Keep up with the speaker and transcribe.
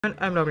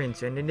I'm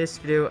Lorenzo, and in this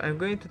video I'm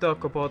going to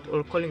talk about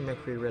all Colin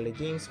McRae Rally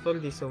games for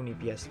the Sony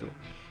PS2.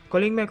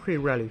 Colin McRae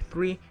Rally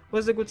 3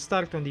 was a good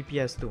start on the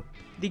PS2.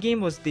 The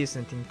game was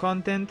decent in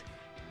content,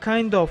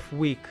 kind of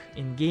weak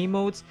in game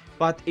modes,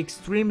 but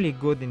extremely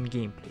good in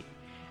gameplay.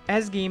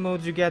 As game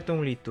modes you get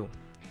only two,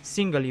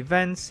 single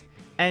events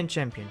and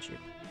championship,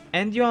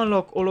 and you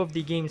unlock all of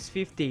the game's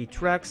 58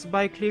 tracks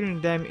by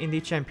clearing them in the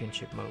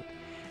championship mode.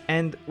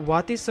 And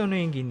what is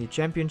annoying in the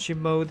championship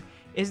mode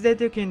is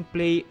that you can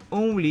play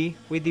only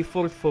with the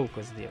Ford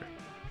Focus there.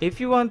 If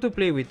you want to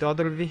play with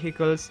other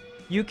vehicles,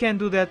 you can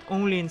do that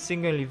only in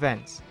single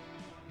events,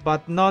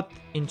 but not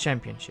in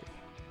championship.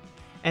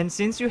 And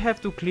since you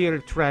have to clear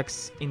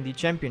tracks in the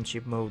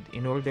championship mode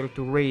in order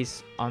to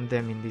race on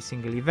them in the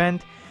single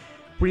event,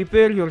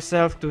 prepare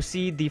yourself to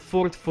see the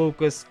Ford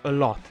Focus a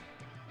lot.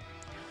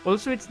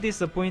 Also, it's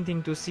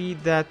disappointing to see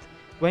that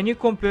when you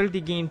compare the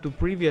game to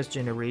previous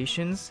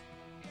generations,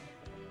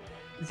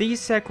 they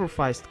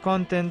sacrificed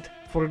content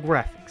for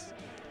graphics.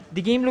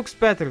 The game looks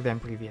better than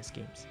previous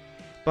games,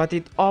 but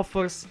it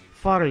offers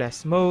far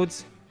less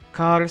modes,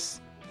 cars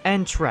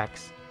and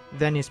tracks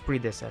than its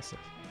predecessors.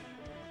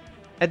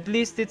 At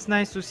least it's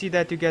nice to see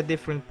that you get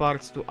different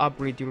parts to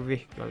upgrade your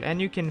vehicle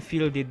and you can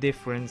feel the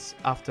difference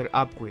after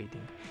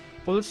upgrading.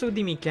 Also,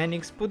 the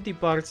mechanics put the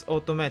parts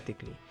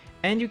automatically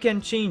and you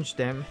can change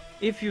them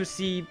if you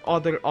see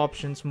other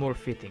options more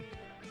fitting.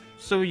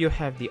 So you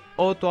have the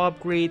auto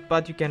upgrade,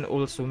 but you can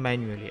also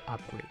manually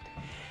upgrade.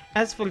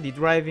 As for the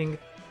driving,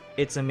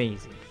 it's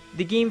amazing.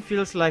 The game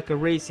feels like a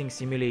racing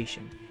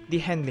simulation. The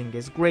handling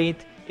is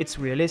great, it's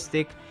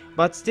realistic,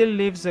 but still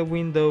leaves a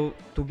window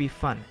to be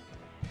fun.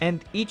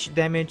 And each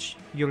damage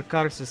your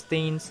car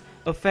sustains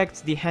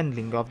affects the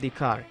handling of the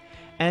car,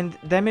 and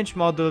damage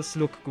models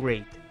look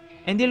great.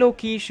 And the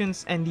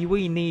locations and the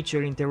way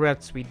nature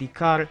interacts with the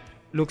car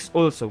looks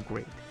also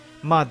great.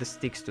 Mud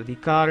sticks to the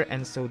car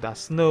and so does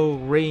snow,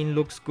 rain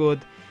looks good.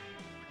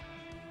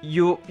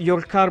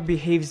 Your car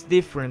behaves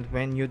different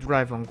when you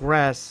drive on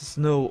grass,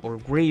 snow or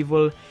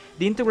gravel.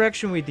 The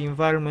interaction with the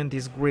environment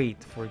is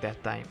great for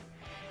that time.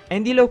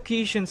 And the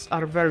locations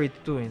are varied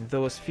too in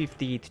those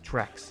 58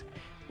 tracks.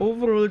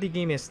 Overall the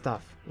game is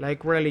tough,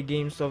 like rally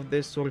games of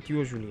this sort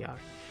usually are.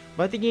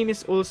 But the game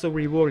is also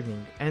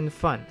rewarding and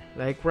fun,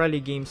 like rally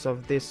games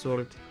of this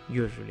sort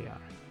usually are.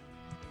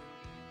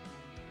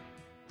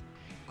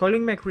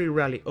 Colin McRae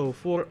Rally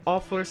 04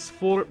 offers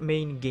 4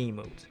 main game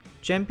modes: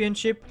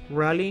 Championship,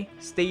 Rally,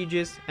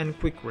 Stages and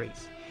Quick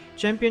Race.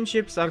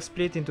 Championships are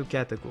split into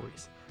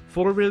categories: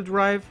 4-wheel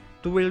drive,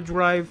 2-wheel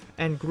drive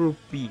and Group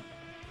B.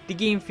 The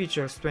game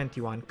features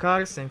 21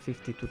 cars and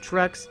 52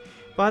 tracks,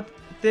 but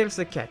there's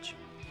a catch.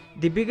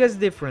 The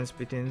biggest difference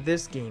between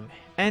this game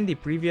and the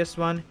previous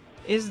one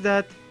is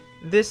that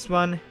this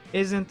one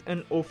isn't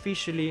an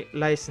officially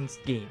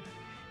licensed game.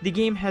 The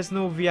game has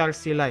no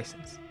VRC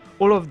license.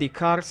 All of the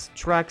cars,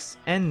 tracks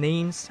and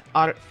names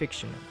are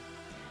fictional.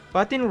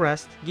 But in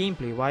rest,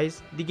 gameplay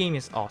wise, the game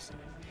is awesome.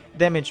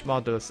 Damage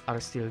models are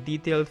still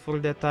detailed for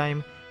that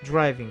time,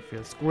 driving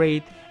feels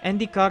great, and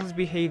the cars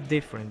behave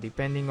different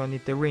depending on the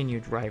terrain you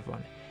drive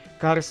on.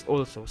 Cars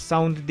also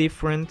sound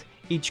different,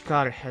 each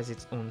car has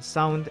its own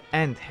sound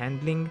and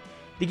handling.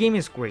 The game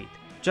is great,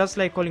 just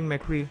like Colin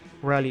McRae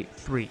Rally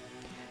 3.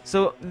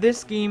 So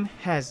this game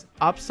has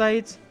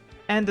upsides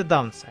and a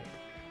downside.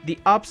 The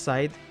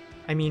upside,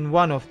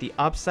 one of the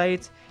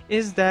upsides,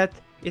 is that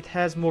it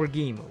has more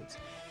game modes,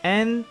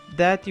 and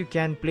that you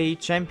can play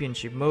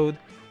championship mode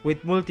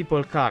with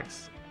multiple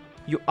cars.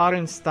 You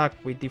aren't stuck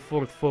with the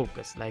Ford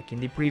Focus like in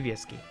the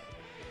previous game.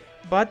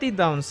 But the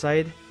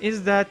downside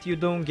is that you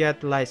don't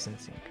get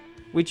licensing,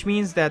 which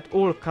means that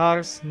all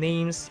cars,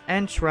 names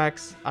and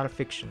tracks are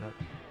fictional.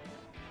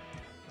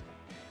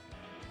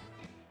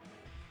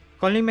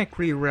 Colin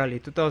McRae Rally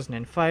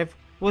 2005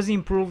 was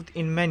improved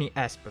in many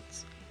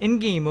aspects. In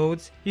game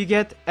modes, you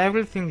get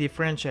everything the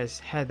franchise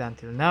had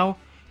until now,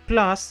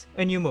 plus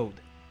a new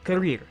mode,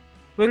 Career,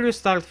 where you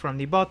start from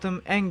the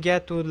bottom and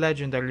get to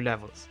legendary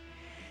levels.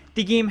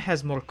 The game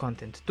has more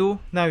content too,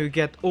 now you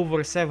get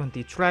over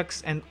 70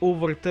 tracks and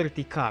over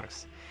 30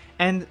 cars.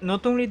 And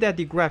not only that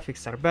the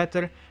graphics are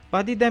better,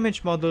 but the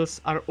damage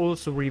models are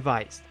also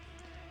revised.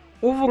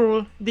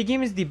 Overall, the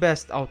game is the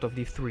best out of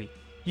the three.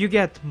 You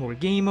get more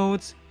game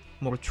modes,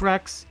 more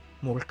tracks,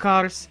 more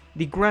cars,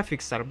 the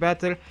graphics are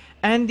better,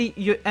 and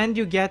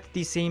you get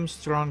the same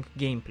strong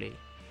gameplay.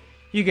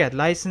 You get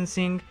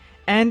licensing,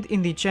 and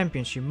in the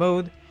championship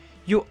mode,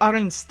 you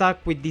aren't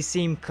stuck with the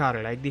same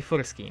car like the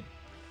first game.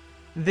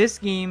 This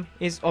game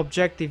is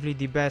objectively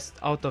the best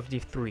out of the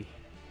three.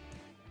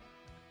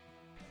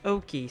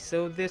 Okay,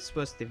 so this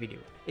was the video.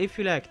 If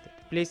you liked it,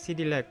 please hit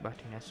the like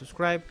button and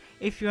subscribe.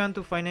 If you want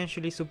to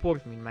financially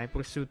support me in my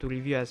pursuit to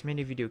review as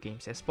many video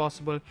games as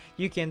possible,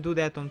 you can do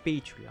that on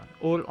Patreon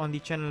or on the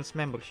channel's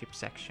membership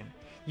section.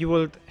 You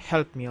would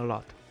help me a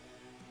lot.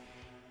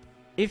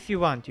 If you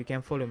want, you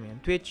can follow me on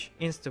Twitch,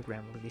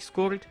 Instagram or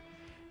Discord.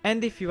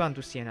 And if you want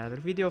to see another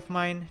video of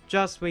mine,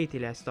 just wait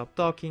till I stop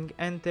talking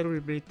and there will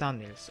be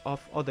thumbnails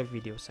of other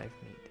videos I've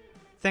made.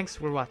 Thanks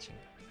for watching.